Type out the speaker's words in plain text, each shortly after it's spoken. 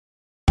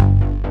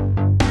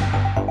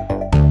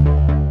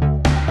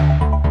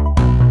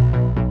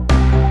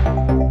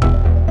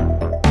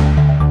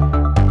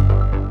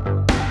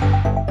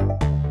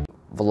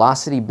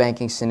velocity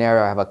banking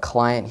scenario. I have a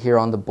client here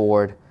on the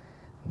board.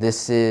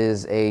 This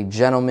is a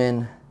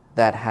gentleman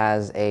that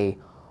has a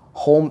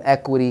home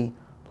equity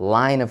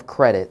line of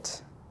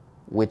credit,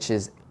 which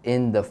is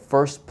in the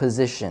first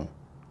position.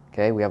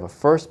 Okay, we have a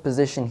first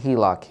position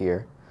HELOC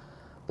here.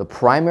 The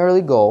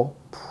primary goal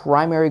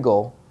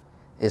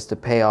is to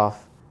pay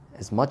off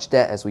as much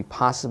debt as we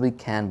possibly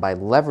can by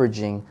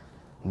leveraging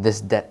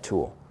this debt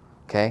tool.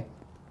 Okay,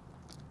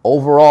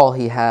 overall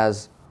he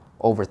has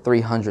over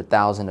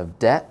 $300,000 of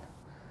debt.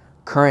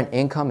 Current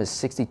income is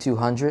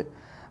 $6,200.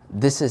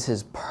 This is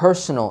his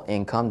personal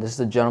income. This is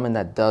a gentleman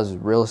that does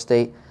real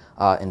estate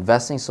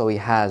investing, so he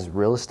has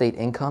real estate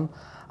income.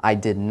 I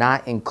did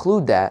not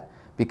include that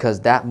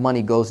because that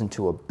money goes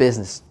into a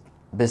business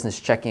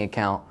checking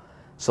account.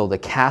 So the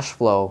cash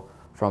flow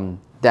from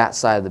that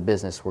side of the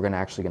business, we're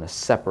actually going to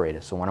separate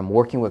it. So when I'm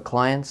working with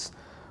clients,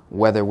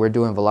 whether we're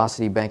doing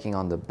velocity banking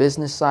on the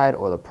business side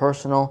or the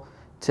personal,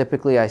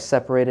 typically I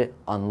separate it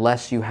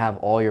unless you have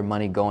all your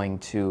money going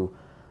to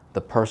the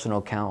personal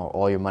account or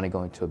all your money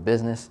going to a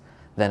business,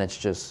 then it's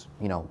just,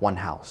 you know, one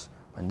house.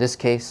 In this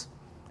case,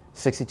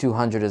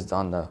 $6,200 is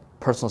on the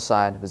personal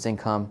side of his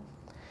income.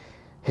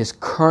 His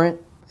current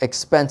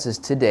expenses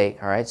to date,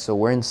 all right, so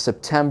we're in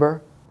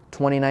September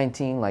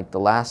 2019, like the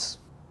last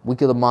week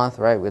of the month,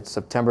 right? It's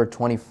September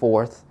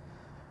 24th.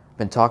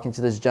 Been talking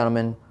to this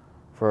gentleman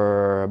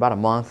for about a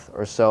month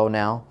or so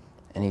now,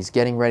 and he's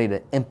getting ready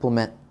to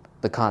implement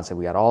the concept.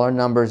 We got all our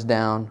numbers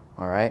down,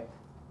 all right?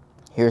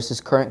 Here's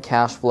his current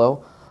cash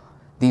flow.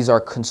 These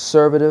are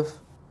conservative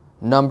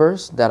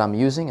numbers that I'm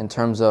using in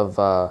terms of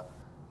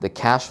the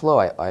cash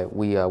flow.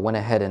 We went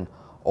ahead and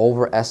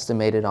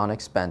overestimated on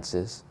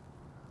expenses,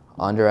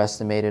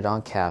 underestimated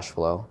on cash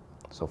flow,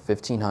 so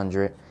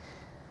 $1,500.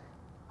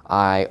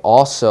 I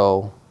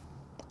also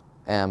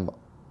am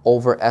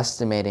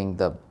overestimating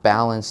the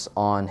balance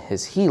on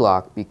his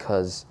HELOC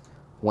because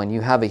when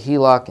you have a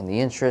HELOC and the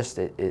interest,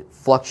 it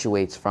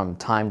fluctuates from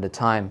time to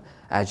time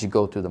as you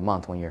go through the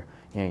month. When you're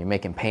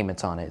making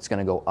payments on it, it's going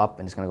to go up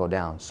and it's going to go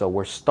down. So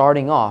we're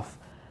starting off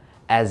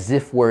as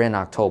if we're in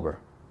October.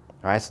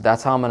 All right, so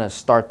that's how I'm going to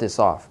start this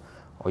off.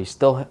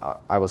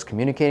 I was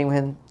communicating with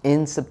him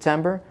in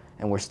September,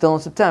 and we're still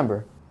in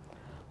September,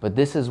 but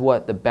this is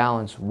what the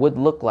balance would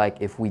look like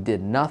if we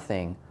did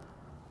nothing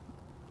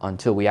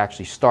until we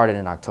actually started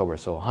in October.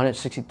 So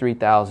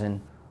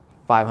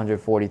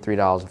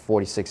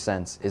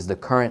 $163,543.46 is the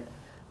current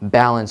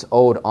balance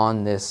owed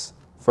on this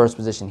first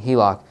position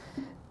HELOC,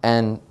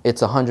 and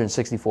it's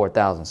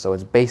 $164,000. So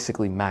it's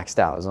basically maxed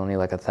out. It's only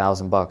like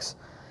 $1,000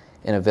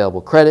 in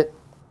available credit.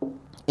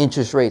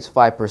 Interest rate's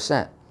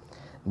 5%.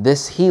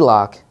 This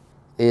HELOC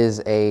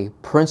is a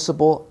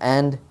principal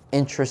and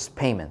interest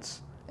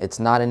payments. It's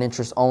not an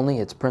interest only,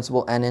 it's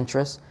principal and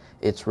interest.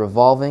 It's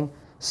revolving,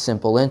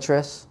 simple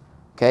interest.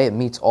 Okay, it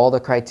meets all the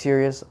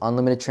criteria,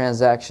 unlimited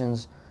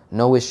transactions,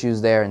 no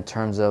issues there in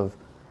terms of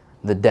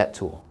the debt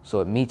tool. So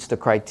it meets the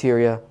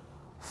criteria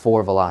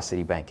for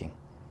velocity banking.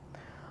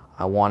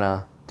 I want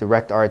to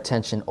direct our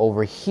attention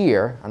over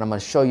here, and I'm going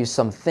to show you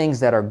some things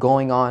that are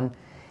going on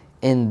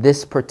in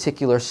this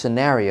particular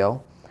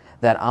scenario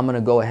that I'm going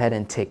to go ahead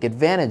and take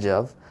advantage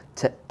of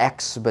to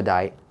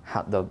expedite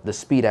the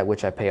speed at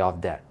which I pay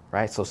off debt,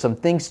 right? So some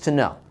things to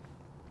know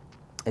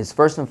is,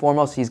 first and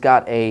foremost, he's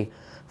got a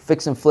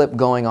fix and flip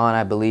going on,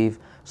 I believe.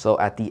 So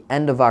at the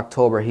end of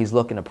October, he's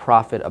looking to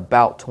profit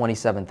about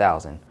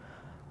 $27,000.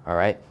 All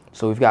right.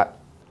 So we've got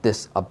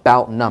this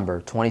about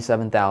number,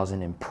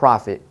 $27,000 in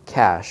profit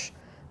cash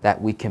that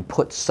we can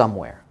put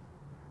somewhere,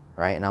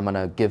 right? And I'm going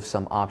to give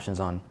some options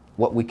on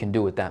what we can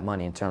do with that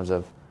money in terms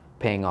of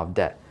paying off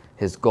debt.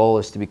 His goal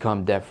is to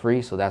become debt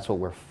free, so that's what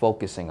we're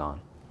focusing on.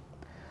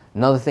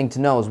 Another thing to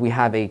know is we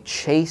have a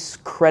Chase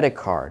credit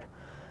card.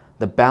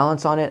 The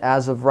balance on it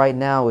as of right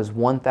now is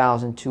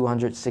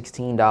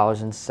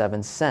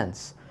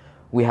 $1,216.07.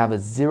 We have a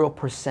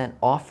 0%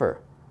 offer.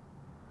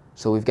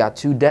 So we've got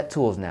two debt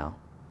tools now.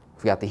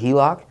 We've got the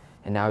HELOC,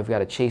 and now we've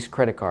got a Chase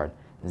credit card.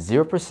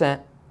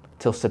 0%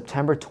 till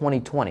September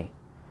 2020,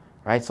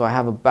 right? So I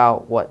have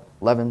about, what,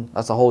 11,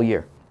 that's a whole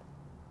year,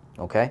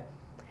 okay?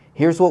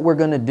 Here's what we're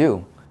gonna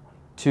do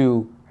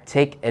to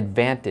take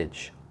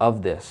advantage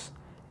of this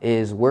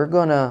is we're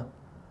gonna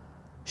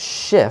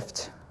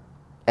shift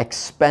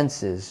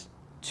expenses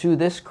to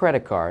this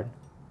credit card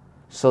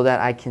so that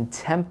I can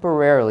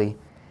temporarily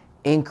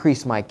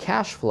increase my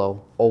cash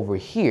flow over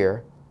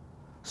here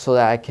so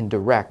that I can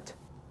direct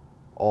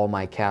all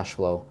my cash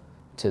flow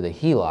to the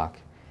HELOC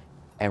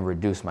and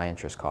reduce my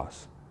interest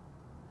costs.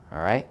 All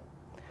right?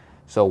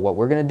 So what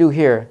we're going to do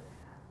here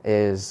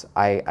is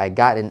I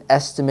got an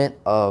estimate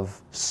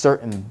of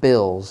certain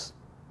bills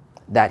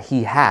that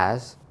he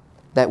has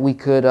that we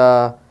could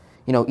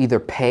either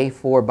pay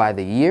for by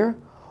the year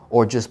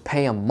or just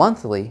pay them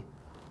monthly,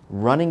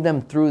 running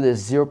them through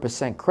this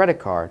 0% credit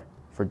card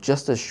for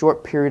just a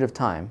short period of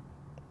time,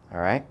 all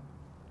right,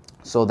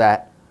 so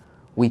that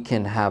we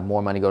can have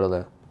more money go to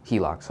the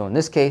HELOC. So in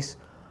this case,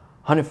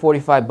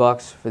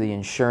 $145 for the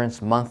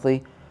insurance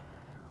monthly.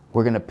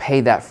 We're going to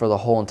pay that for the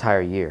whole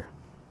entire year.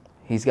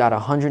 He's got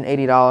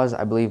 $180,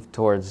 I believe,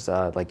 towards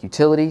like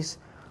utilities.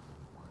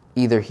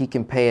 Either he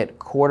can pay it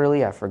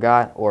quarterly, I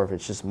forgot, or if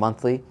it's just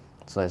monthly.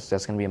 So that's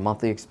going to be a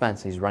monthly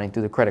expense he's running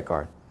through the credit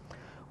card.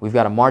 We've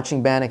got a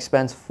marching band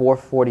expense,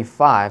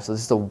 $445. So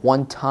this is a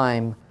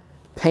one-time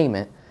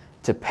payment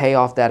to pay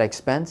off that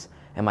expense,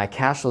 and my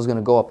cash flow is going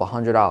to go up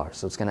 $100.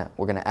 So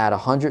we're going to add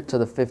 $100 to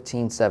the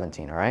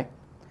 $1,517, all right?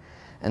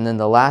 And then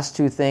the last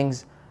two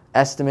things,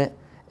 estimate,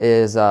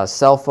 is a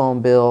cell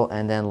phone bill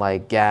and then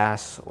like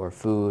gas or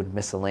food,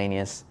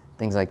 miscellaneous,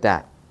 things like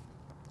that.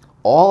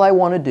 All I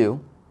want to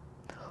do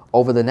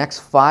over the next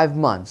 5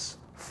 months,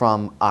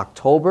 from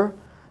October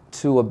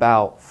to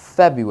about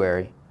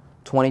February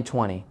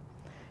 2020,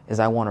 is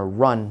I want to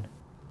run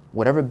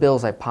whatever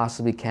bills I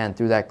possibly can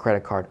through that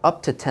credit card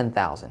up to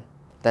 $10,000.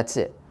 That's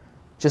it.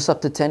 Just up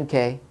to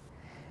 $10K.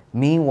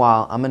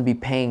 Meanwhile, I'm going to be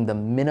paying the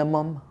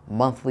minimum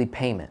monthly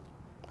payment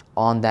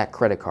on that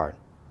credit card.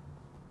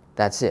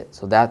 That's it.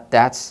 So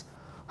that's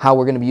how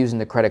we're going to be using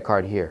the credit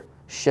card here,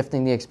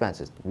 shifting the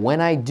expenses.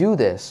 When I do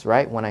this,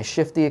 right, when I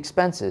shift the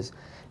expenses,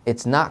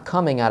 it's not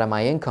coming out of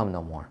my income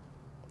no more.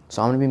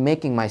 So I'm going to be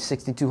making my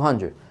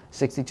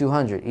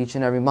 $6,200 each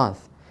and every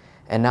month.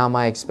 And now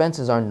my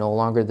expenses are no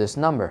longer this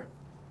number.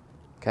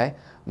 Okay?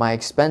 My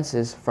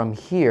expenses from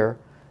here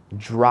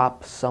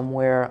drop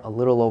somewhere a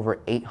little over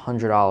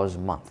 $800 a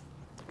month.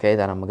 Okay,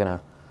 that I'm going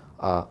to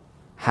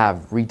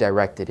have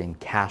redirected in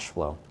cash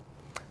flow.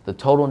 The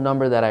total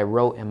number that I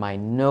wrote in my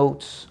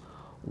notes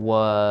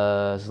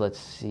was, let's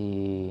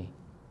see,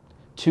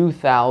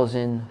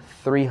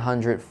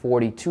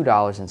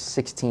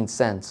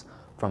 $2,342.16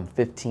 from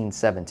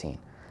 1517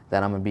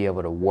 that I'm going to be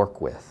able to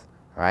work with.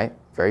 All right,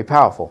 very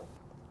powerful.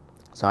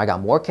 So I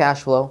got more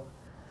cash flow,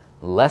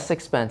 less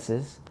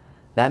expenses.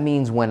 That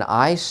means when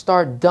I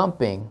start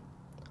dumping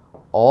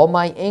all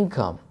my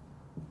income,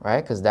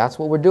 right, because that's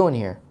what we're doing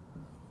here,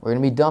 we're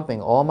going to be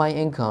dumping all my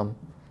income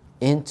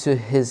into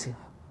his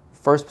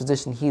first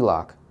position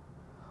HELOC.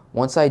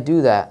 Once I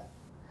do that,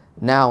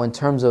 now in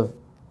terms of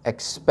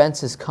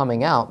expenses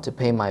coming out to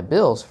pay my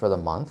bills for the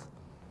month,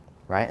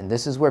 right? And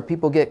this is where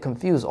people get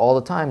confused all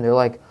the time. They're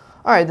like,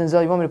 all right,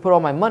 Denzel, you want me to put all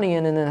my money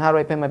in, and then how do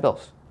I pay my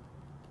bills,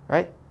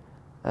 right?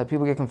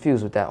 People get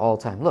confused with that all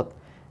the time. Look,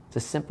 it's a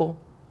simple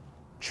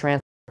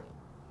transfer.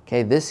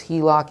 Okay, this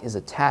HELOC is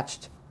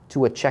attached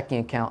to a checking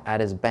account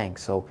at his bank.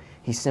 So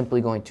he's simply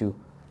going to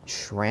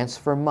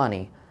transfer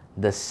money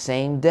the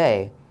same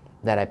day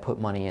that I put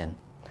money in.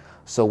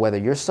 So whether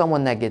you're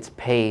someone that gets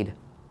paid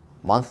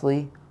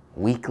monthly,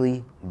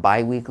 weekly,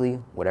 bi-weekly,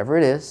 whatever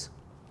it is,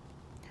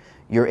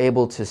 you're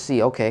able to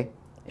see, okay,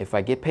 if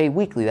I get paid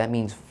weekly, that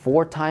means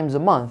 4 times a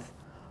month,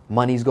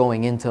 money's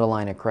going into the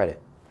line of credit.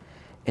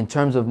 In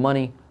terms of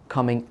money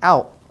coming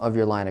out of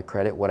your line of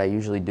credit, what I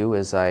usually do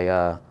is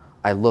I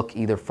look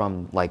either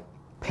from like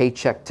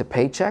paycheck to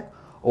paycheck,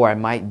 or I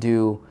might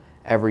do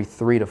every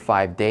 3 to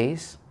 5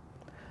 days.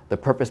 The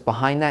purpose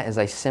behind that is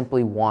I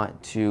simply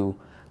want to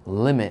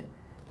limit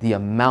the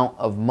amount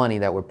of money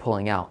that we're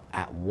pulling out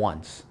at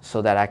once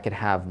so that I could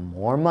have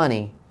more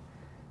money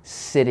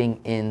sitting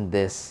in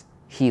this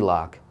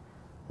HELOC,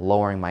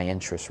 lowering my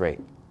interest rate.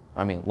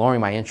 I mean, lowering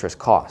my interest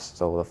cost.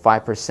 So the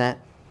 5%,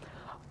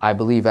 I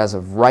believe as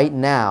of right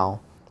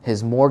now,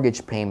 his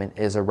mortgage payment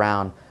is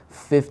around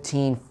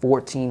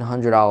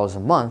 $1,400 a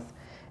month.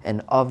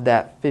 And of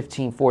that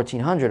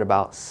 $1,400,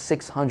 about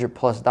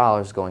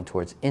 $600+ going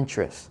towards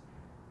interest,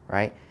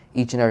 right?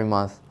 Each and every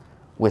month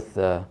with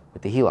the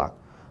HELOC.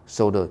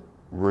 So to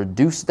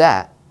reduce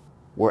that,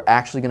 we're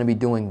actually going to be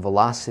doing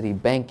velocity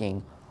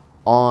banking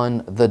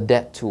on the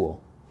debt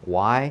tool.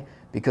 Why?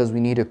 Because we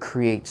need to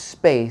create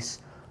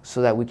space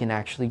so that we can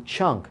actually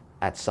chunk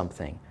at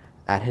something,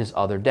 at his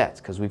other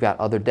debts, because we've got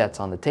other debts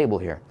on the table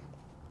here.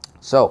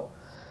 So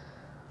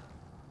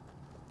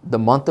the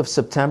month of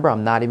September,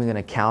 I'm not even going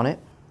to count it.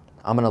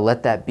 I'm going to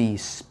let that be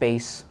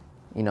space,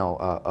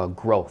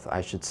 growth,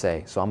 I should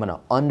say. So I'm going to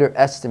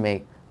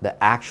underestimate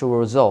the actual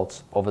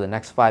results over the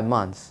next 5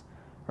 months,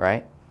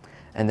 right?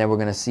 And then we're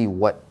going to see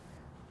what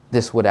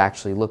this would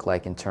actually look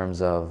like in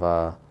terms of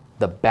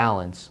the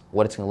balance,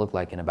 what it's going to look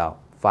like in about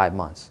 5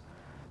 months.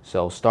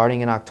 So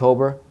starting in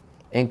October,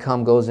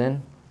 income goes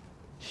in.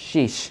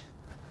 Sheesh,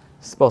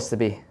 it's supposed to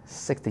be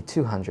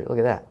 $6,200. Look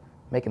at that,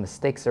 making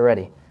mistakes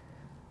already.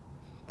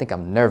 I think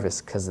I'm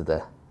nervous because of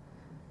the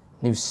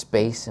new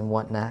space and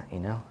whatnot,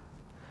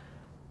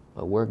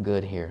 but we're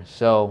good here.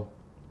 So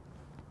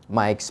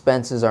my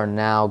expenses are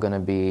now going to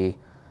be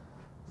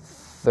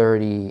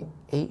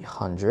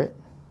 $3,800.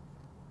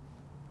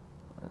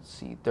 Let's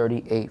see,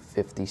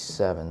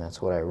 $3,857.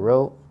 That's what I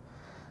wrote.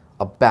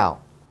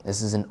 About.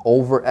 This is an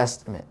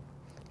overestimate.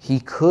 He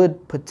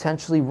could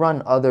potentially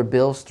run other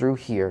bills through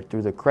here,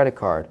 through the credit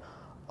card,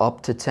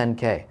 up to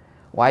 $10K.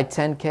 Why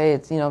 $10K?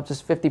 It's,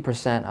 just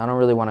 50%. I don't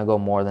really want to go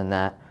more than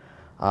that.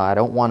 I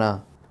don't want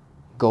to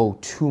go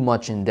too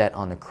much in debt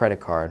on the credit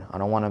card. I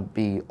don't want to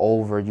be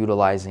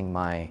overutilizing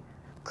my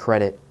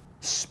credit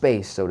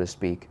space, so to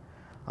speak.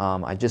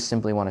 I just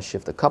simply want to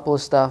shift a couple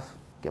of stuff,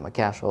 get my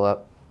cash flow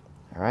up.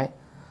 All right.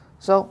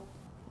 So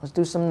let's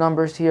do some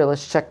numbers here.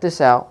 Let's check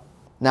this out.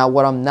 Now,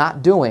 what I'm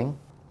not doing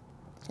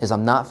is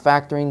I'm not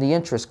factoring the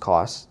interest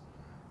costs,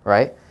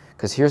 right?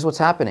 Because here's what's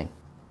happening.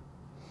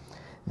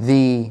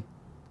 The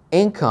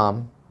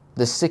income,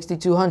 the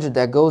 $6,200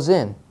 that goes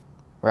in,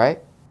 right?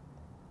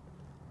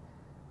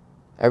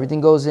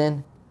 Everything goes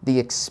in. The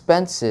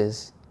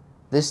expenses,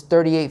 this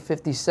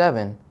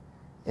 $3,857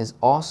 is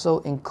also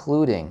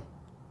including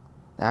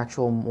the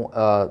actual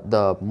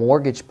the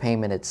mortgage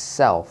payment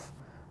itself,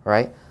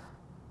 right?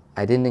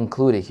 I didn't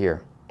include it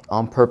here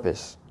on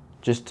purpose,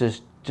 just to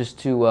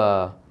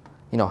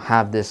you know,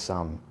 have this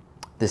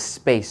this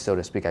space, so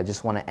to speak. I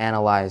just want to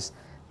analyze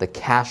the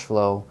cash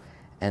flow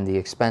and the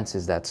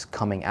expenses that's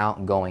coming out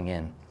and going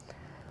in.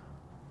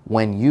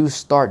 When you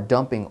start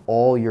dumping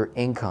all your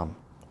income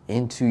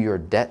into your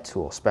debt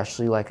tool,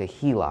 especially like a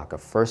HELOC, a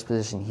first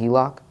position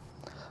HELOC,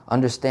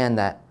 understand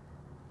that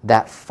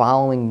that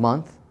following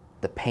month,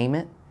 the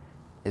payment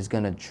is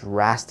going to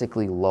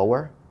drastically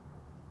lower.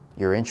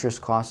 Your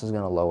interest cost is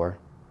going to lower.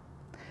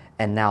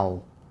 And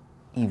now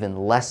even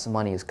less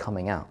money is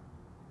coming out.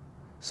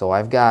 So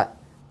I've got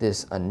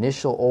this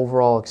initial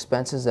overall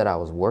expenses that I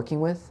was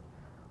working with.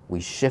 We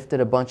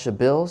shifted a bunch of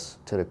bills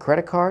to the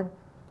credit card,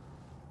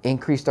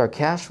 increased our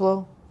cash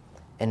flow,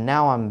 and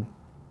now I'm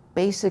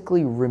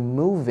basically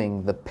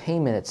removing the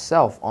payment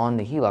itself on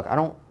the HELOC. I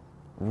don't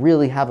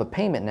really have a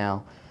payment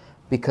now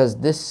because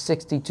this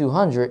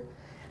 $6,200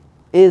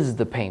 is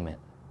the payment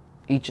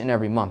each and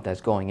every month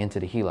that's going into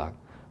the HELOC.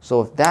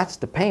 So if that's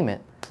the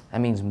payment, that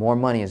means more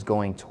money is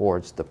going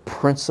towards the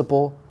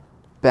principal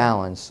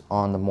balance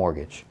on the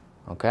mortgage,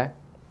 okay?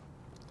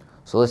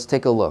 So let's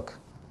take a look.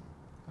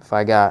 If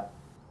I got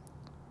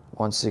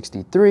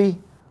 163,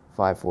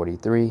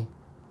 543,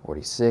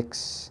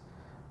 46,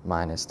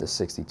 minus the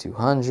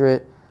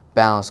 6,200,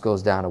 balance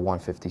goes down to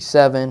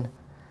 157,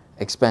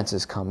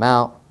 expenses come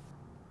out,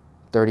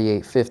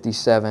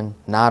 3,857,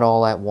 not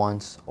all at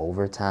once,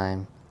 over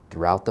time,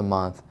 throughout the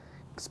month,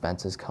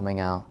 expenses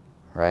coming out,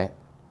 right?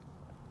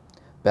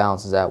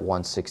 Balance is at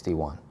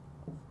 161,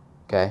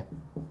 okay?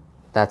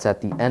 That's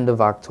at the end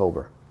of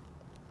October,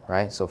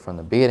 right? So from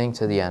the beginning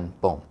to the end,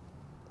 boom.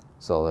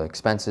 So the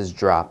expenses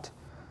dropped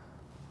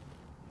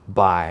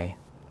by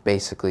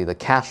basically the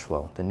cash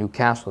flow, the new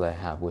cash flow that I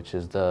have, which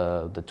is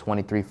the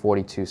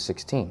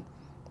 2342.16,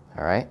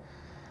 all right?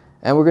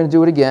 And we're going to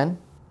do it again.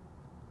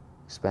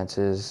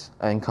 Expenses,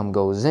 income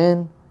goes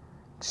in,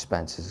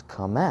 expenses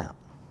come out,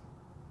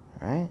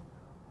 all right?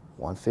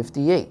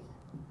 158.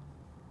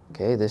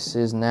 Okay, this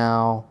is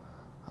now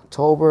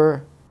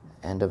October,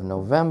 end of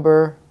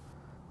November.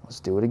 Let's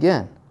do it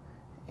again.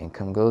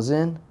 Income goes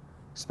in,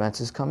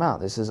 expenses come out.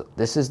 This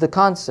is the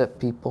concept,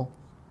 people.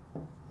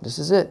 This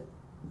is it.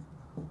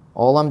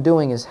 All I'm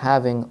doing is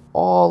having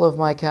all of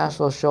my cash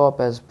flow show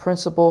up as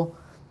principal,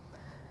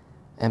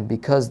 and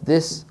because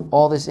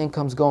all this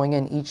income's going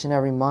in each and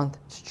every month,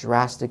 it's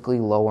drastically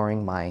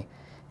lowering my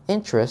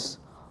interest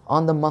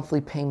on the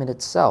monthly payment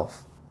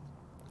itself.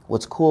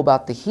 What's cool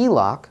about the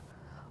HELOC,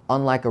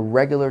 unlike a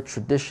regular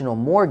traditional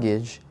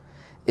mortgage,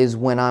 is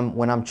when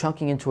I'm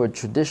chunking into a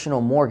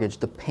traditional mortgage,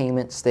 the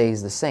payment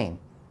stays the same.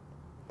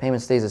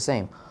 Payment stays the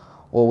same.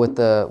 Or with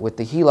the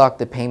HELOC,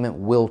 the payment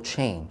will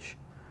change.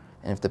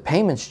 And if the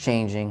payment's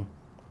changing,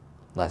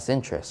 less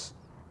interest,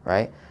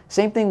 right?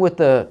 Same thing with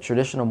the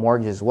traditional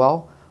mortgage as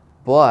well,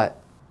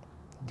 but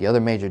the other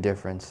major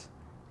difference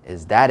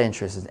is that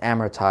interest is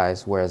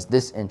amortized, whereas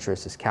this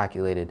interest is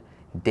calculated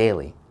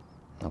daily,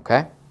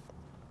 okay?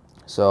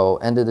 So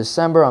end of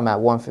December, I'm at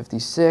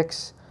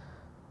 156.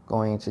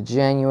 Going into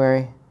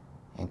January,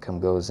 income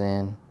goes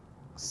in,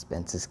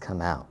 expenses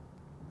come out.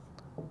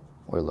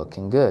 We're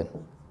looking good.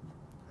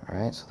 All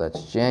right, so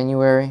that's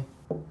January.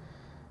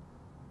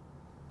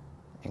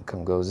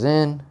 Income goes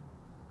in,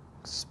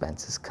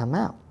 expenses come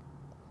out.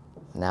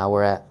 Now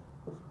we're at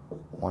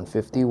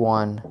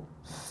 151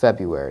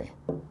 February.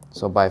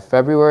 So by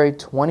February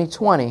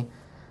 2020,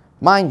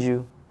 mind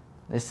you,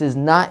 this is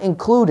not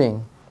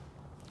including,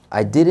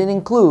 I didn't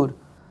include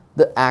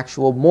the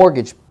actual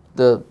mortgage,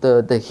 the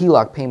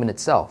HELOC payment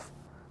itself,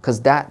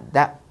 because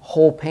that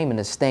whole payment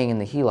is staying in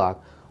the HELOC,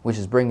 which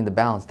is bringing the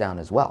balance down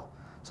as well.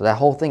 So that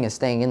whole thing is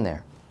staying in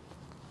there.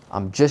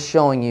 I'm just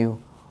showing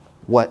you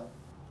what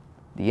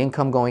the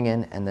income going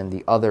in and then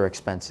the other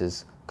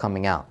expenses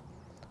coming out.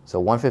 So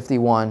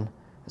 151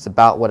 is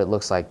about what it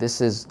looks like.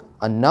 This is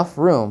enough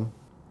room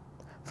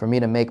for me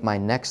to make my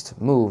next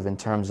move in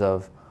terms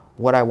of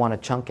what I want to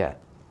chunk at.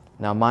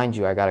 Now, mind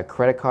you, I got a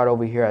credit card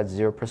over here at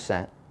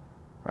 0%,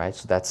 right?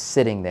 So that's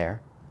sitting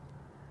there.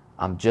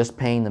 I'm just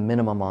paying the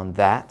minimum on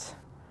that.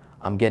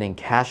 I'm getting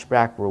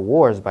cashback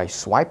rewards by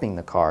swiping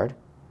the card.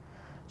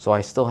 So I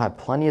still have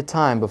plenty of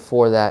time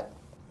before that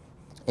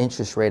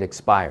interest rate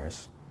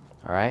expires,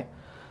 all right?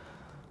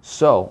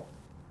 So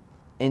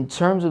in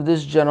terms of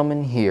this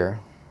gentleman here,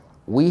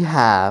 we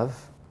have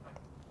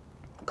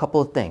a couple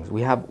of things.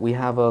 We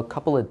have a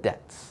couple of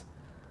debts.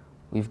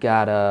 We've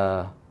got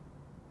a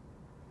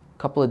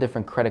couple of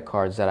different credit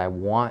cards that I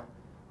want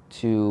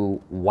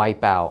to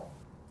wipe out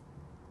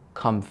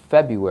come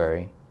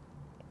February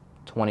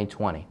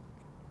 2020,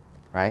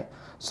 right?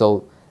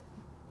 So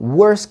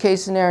Worst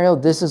case scenario,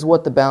 this is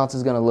what the balance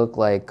is going to look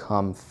like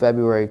come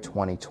February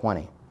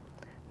 2020.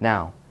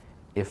 Now,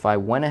 if I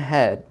went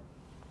ahead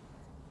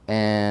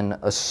and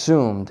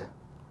assumed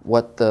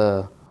what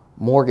the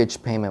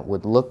mortgage payment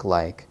would look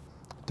like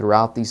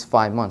throughout these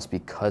 5 months,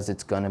 because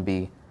it's going to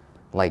be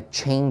like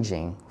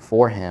changing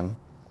for him.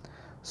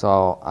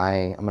 So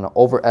I'm going to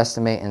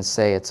overestimate and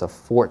say it's a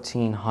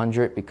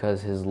 $1,400,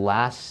 because his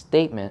last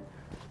statement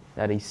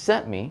that he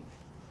sent me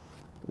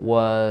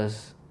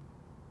was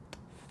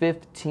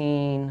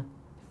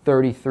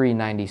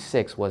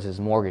 $1,533.96 was his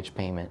mortgage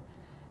payment,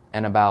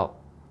 and about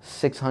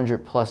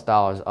 $600 plus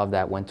of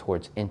that went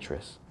towards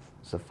interest.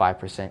 It's a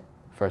 5%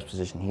 first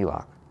position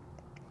HELOC.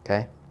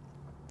 Okay,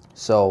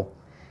 so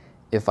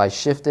if I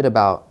shifted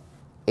about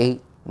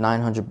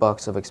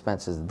 $900 of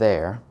expenses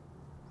there,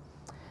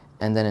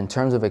 and then in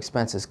terms of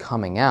expenses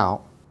coming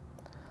out,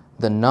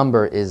 the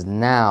number is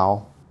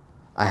now,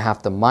 I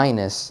have to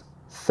minus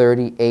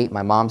 38.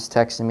 My mom's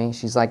texting me.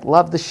 She's like,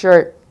 love the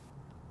shirt.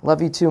 Love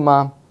you too,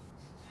 Mom.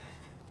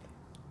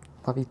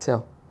 Love you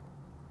too.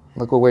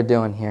 Look what we're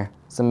doing here.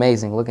 It's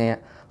amazing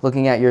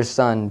looking at your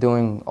son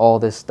doing all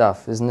this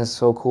stuff. Isn't this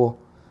so cool?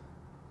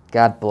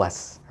 God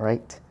bless,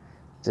 right?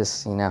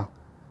 Just, you know,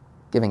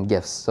 giving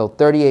gifts. So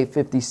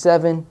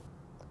 $3,857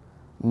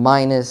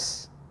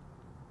 minus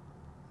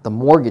the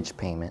mortgage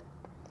payment.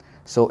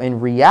 So in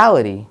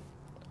reality,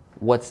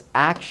 what's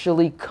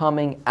actually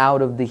coming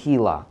out of the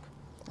HELOC,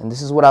 and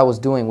this is what I was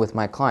doing with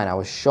my client, I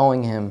was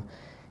showing him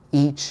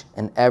each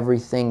and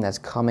everything that's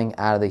coming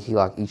out of the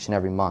HELOC each and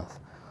every month.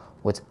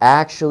 What's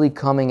actually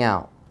coming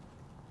out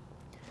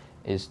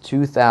is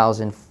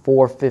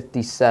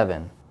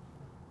 $2,457,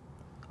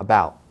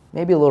 about,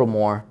 maybe a little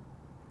more,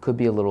 could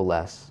be a little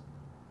less,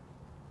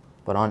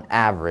 but on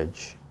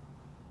average,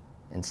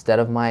 instead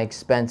of my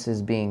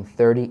expenses being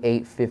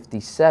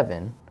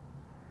 $3,857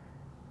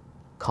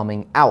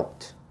 coming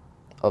out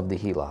of the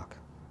HELOC,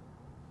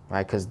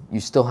 right? Because you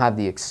still have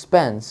the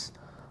expense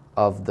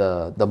of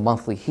the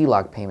monthly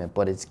HELOC payment,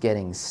 but it's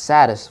getting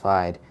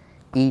satisfied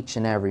each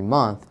and every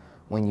month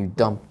when you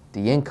dump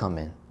the income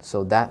in.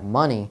 So that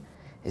money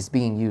is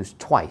being used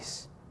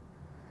twice.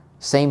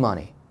 Same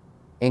money.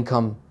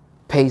 Income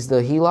pays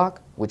the HELOC,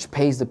 which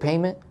pays the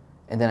payment,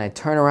 and then I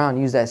turn around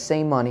and use that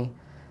same money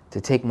to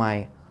take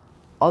my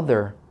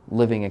other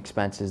living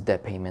expenses,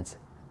 debt payments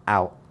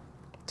out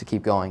to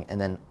keep going,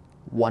 and then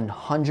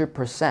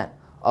 100%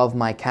 of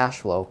my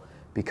cash flow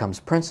becomes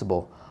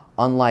principal.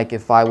 Unlike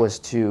if I was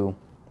to,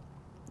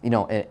 you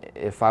know,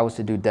 if I was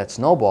to do debt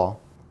snowball,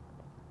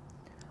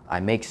 I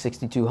make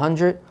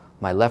 $6,200,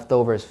 my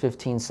leftover is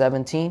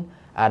 $1,517.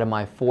 Out of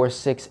my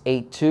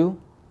 $4,682,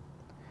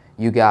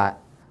 you got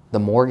the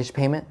mortgage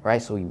payment,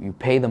 right? So you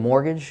pay the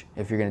mortgage.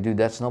 If you're going to do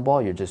debt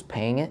snowball, you're just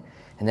paying it,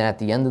 and then at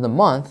the end of the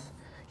month,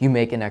 you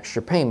make an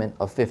extra payment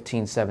of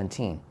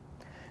 $1,517.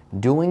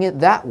 Doing it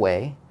that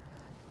way,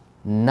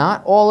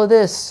 not all of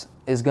this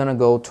is going to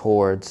go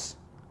towards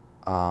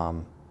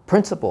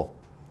principal.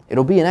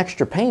 It'll be an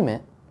extra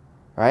payment,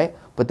 right?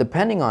 But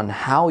depending on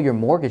how your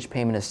mortgage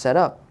payment is set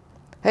up,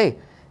 hey,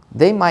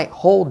 they might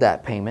hold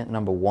that payment,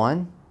 number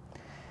one.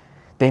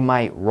 They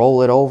might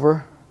roll it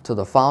over to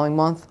the following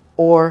month,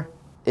 or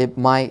it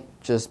might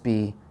just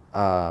be,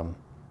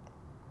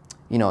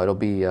 you know, it'll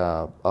be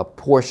a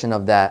portion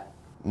of that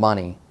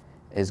money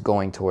is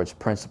going towards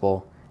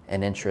principal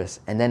and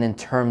interest. And then in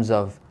terms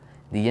of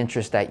the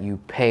interest that you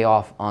pay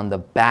off on the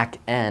back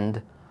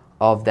end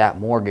of that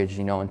mortgage,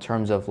 you know, in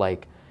terms of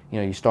like, you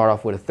know, you start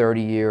off with a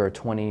 30-year or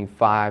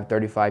 25,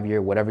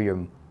 35-year, whatever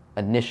your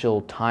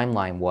initial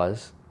timeline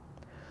was.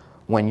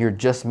 When you're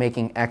just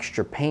making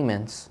extra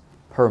payments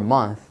per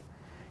month,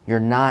 you're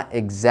not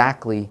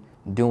exactly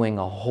doing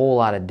a whole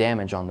lot of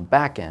damage on the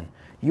back end.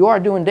 You are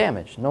doing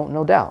damage,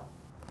 no doubt.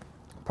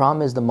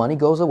 Problem is the money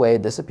goes away,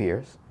 it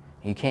disappears.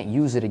 You can't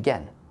use it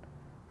again,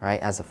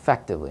 right, as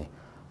effectively.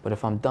 But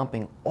if I'm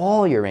dumping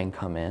all your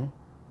income in,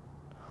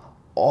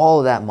 all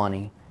of that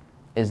money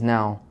is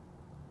now,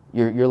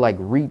 you're like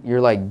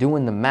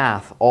doing the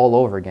math all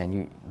over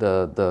again.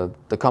 The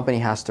company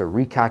has to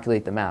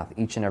recalculate the math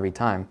each and every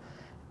time,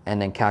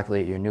 and then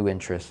calculate your new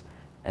interest,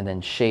 and then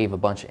shave a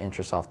bunch of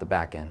interest off the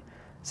back end.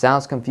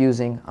 Sounds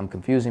confusing. I'm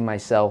confusing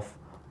myself,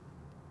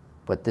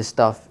 but this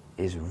stuff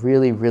is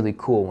really, really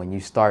cool when you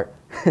start,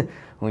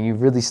 when you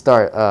really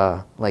start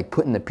like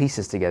putting the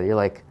pieces together. You're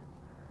like,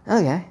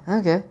 okay,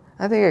 I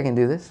think I can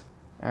do this.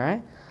 All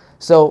right.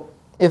 So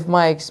if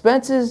my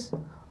expenses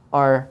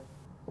are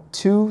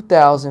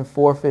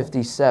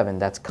 $2,457,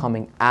 that's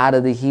coming out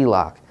of the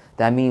HELOC.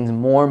 That means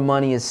more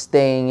money is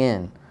staying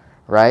in,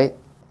 right?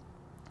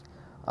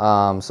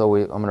 I'm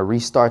going to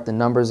restart the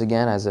numbers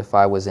again as if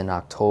I was in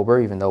October,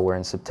 even though we're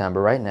in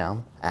September right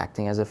now,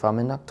 acting as if I'm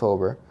in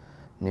October.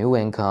 New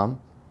income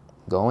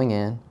going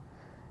in,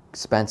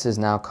 expenses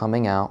now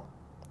coming out,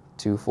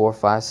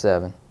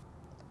 2,457.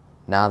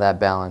 Now that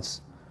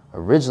balance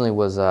originally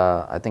was,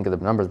 I think the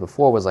numbers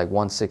before was like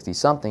 160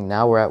 something.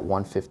 Now we're at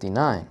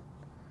 159,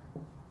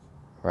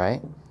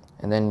 right?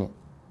 And then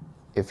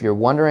if you're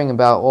wondering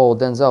about, oh,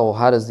 Denzel, well,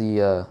 how does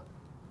the,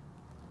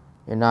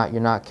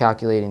 you're not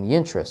calculating the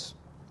interest.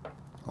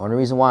 The only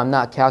reason why I'm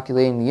not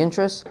calculating the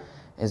interest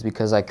is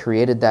because I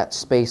created that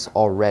space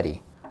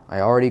already.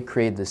 I already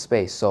created the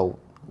space. So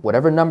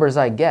whatever numbers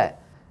I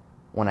get,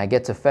 when I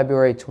get to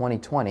February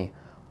 2020,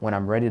 when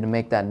I'm ready to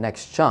make that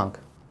next chunk,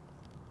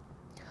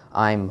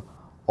 I'm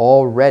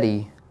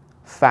already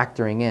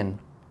factoring in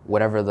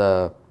whatever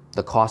the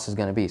cost is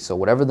going to be. So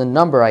whatever the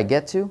number I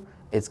get to,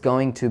 it's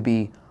going to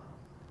be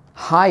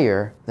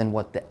higher than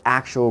what the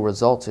actual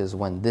result is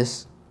when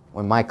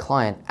my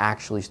client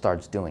actually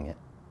starts doing it.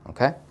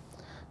 Okay?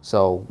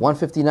 So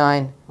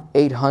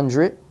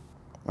 159,800,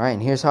 right?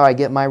 And here's how I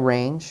get my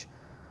range.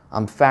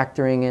 I'm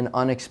factoring in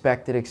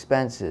unexpected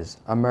expenses,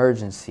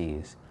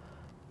 emergencies,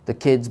 the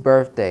kid's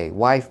birthday,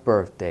 wife's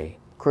birthday,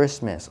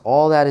 Christmas.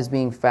 All that is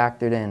being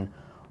factored in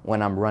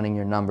when I'm running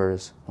your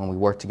numbers when we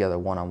work together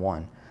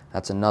one-on-one.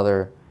 That's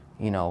another,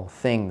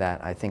 thing that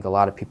I think a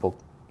lot of people,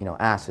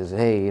 ask is,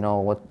 hey,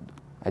 what?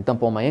 I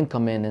dump all my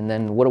income in, and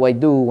then what do I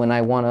do when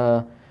I want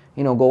to,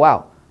 go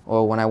out,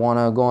 or when I want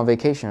to go on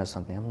vacation or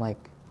something? I'm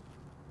like,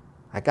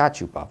 I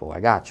got you, Papo. I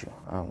got you.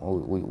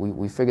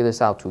 We figure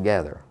this out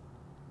together.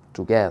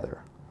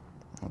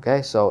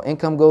 Okay, so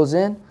income goes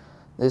in.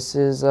 This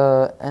is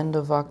end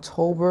of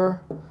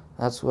October.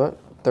 That's what,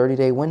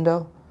 30-day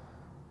window.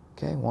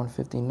 Okay,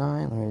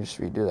 159. Let me just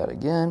redo that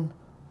again.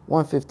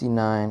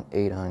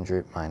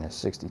 159,800 minus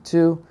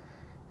 62.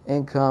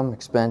 Income,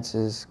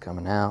 expenses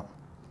coming out.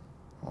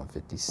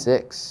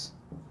 156.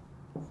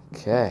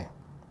 Okay,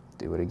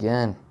 do it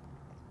again.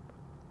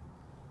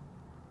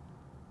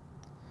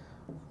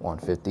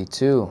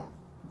 152.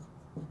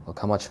 Look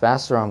how much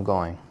faster I'm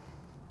going.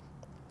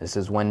 This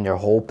is when your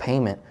whole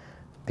payment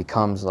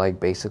becomes like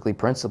basically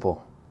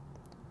principal.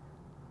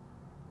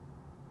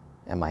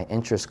 And my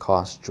interest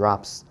cost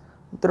drops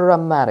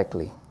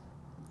dramatically.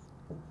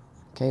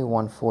 Okay,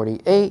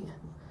 148.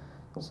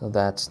 So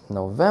that's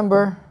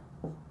November,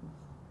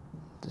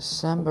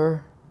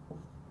 December,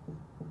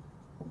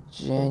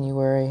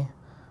 January.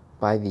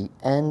 By the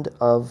end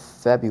of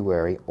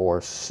February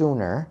or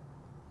sooner,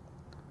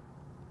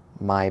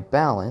 my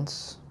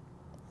balance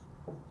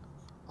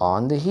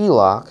on the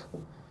HELOC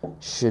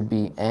should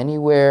be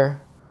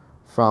anywhere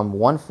from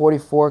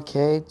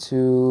 144K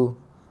to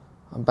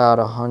about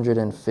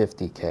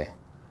 150K.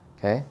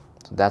 Okay,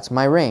 so that's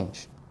my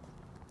range.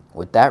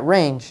 With that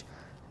range,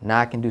 now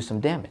I can do some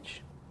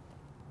damage.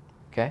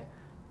 Okay,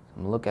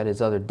 I'm gonna look at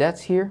his other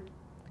debts here.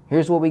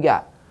 Here's what we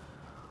got.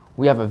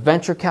 We have a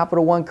Venture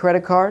Capital One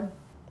credit card,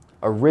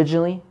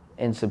 originally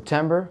in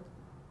September,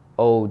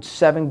 owed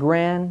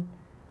 $7,000.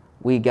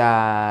 We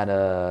got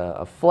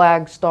a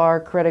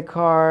Flagstar credit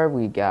card.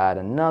 We got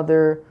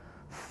another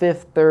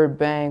Fifth Third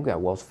Bank. We got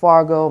Wells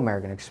Fargo,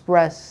 American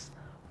Express,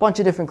 bunch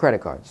of different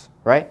credit cards,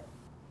 right?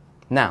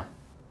 Now,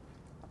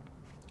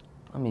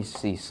 let me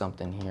see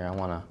something here. I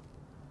want to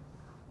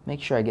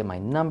make sure I get my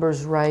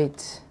numbers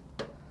right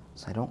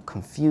so I don't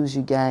confuse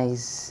you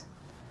guys,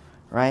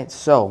 right?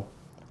 So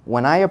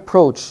when I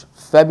approach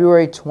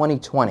February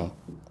 2020,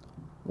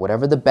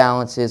 whatever the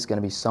balance is going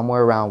to be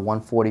somewhere around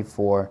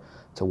 144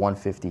 to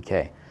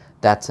 150K.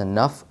 That's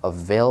enough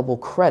available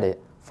credit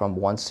from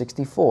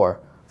 164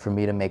 for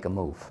me to make a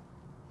move.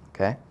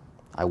 Okay?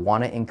 I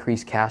want to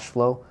increase cash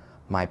flow.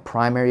 My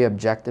primary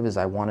objective is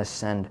I want to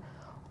send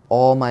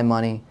all my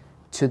money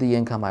to the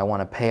income. I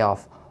want to pay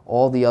off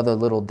all the other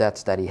little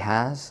debts that he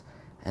has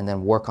and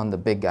then work on the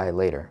big guy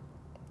later,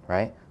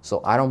 right?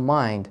 So I don't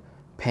mind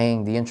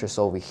paying the interest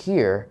over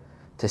here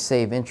to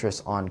save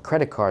interest on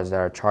credit cards that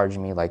are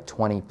charging me like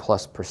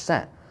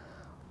 20+%.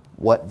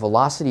 What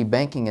Velocity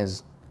Banking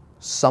is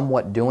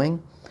somewhat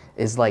doing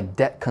is like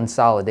debt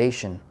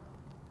consolidation,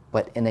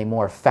 but in a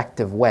more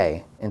effective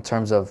way in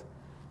terms of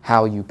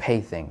how you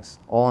pay things.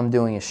 All I'm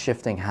doing is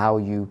shifting how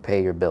you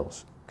pay your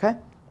bills, okay?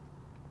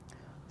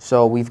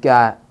 So we've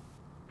got,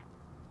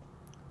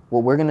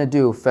 what we're gonna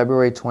do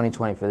February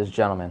 2020 for this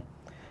gentleman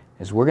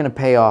is we're gonna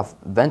pay off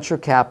Venture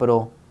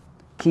Capital,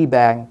 Key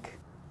Bank,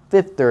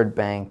 Fifth Third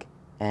Bank,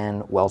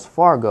 and Wells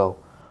Fargo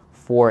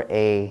for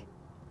a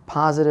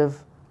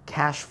positive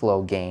cash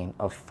flow gain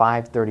of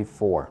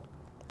 534,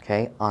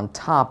 okay, on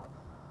top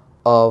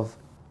of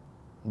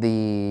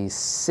the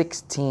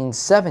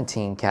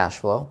 16-17 cash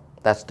flow.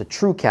 That's the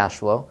true cash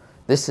flow.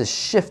 This is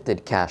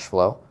shifted cash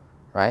flow,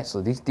 right?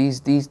 So these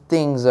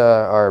things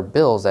are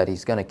bills that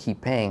he's going to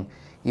keep paying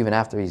even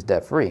after he's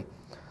debt free.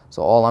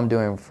 So all I'm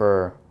doing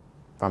from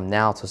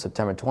now to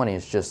September 20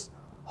 is just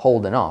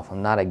holding off.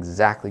 I'm not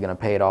exactly going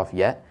to pay it off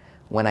yet.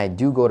 When I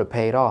do go to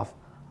pay it off,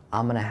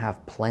 I'm going to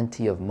have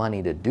plenty of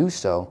money to do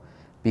so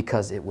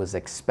because it was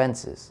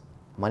expenses,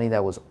 money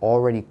that was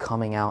already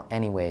coming out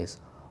anyways.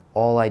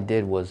 All I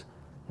did was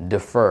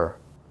defer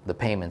the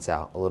payments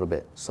out a little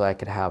bit so I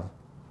could have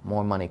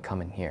more money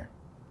coming here,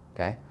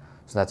 okay?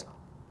 So that's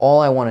all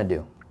I want to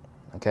do,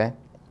 okay?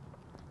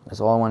 That's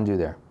all I want to do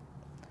there.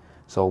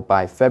 So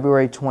by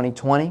February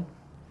 2020,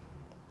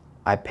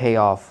 I pay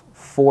off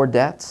 4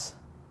 debts.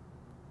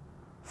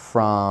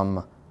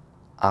 From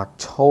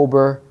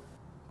October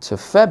to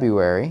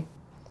February,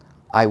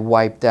 I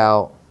wiped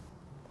out,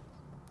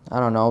 I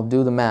don't know,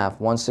 do the math,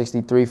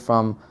 163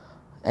 from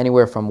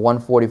anywhere from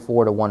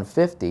 144 to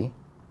 150,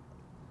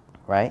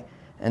 right?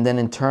 And then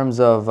in terms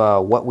of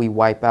what we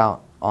wipe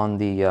out on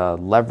the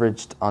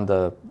leveraged, on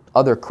the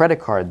other credit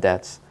card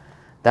debts,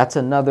 that's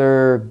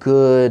another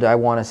good, I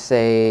want to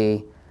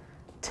say,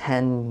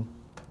 10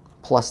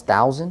 plus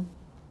thousand.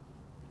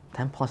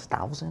 10 plus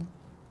thousand?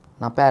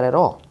 Not bad at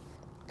all,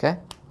 okay?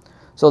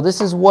 So this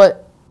is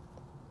what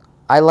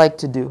I like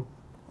to do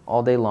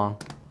all day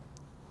long.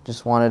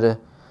 Just wanted to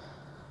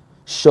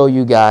show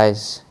you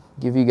guys,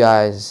 give you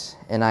guys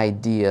an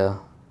idea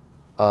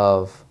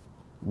of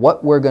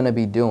what we're going to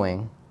be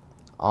doing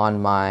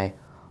on my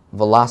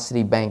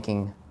Velocity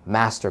Banking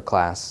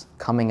Masterclass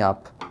coming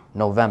up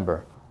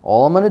November.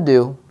 All I'm going to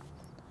do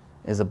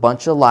is a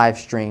bunch of live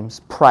streams,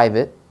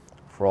 private,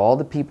 for all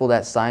the people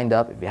that signed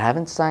up. If you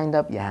haven't signed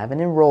up, you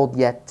haven't enrolled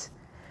yet,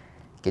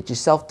 get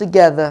yourself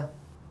together,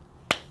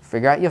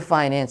 figure out your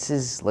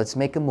finances, let's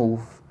make a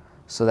move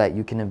so that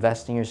you can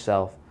invest in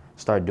yourself,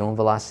 start doing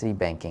Velocity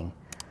Banking.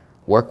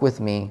 Work with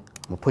me. I'm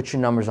going to put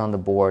your numbers on the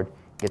board. You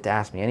get to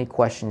ask me any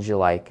questions you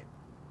like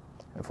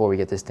before we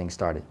get this thing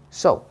started.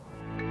 So,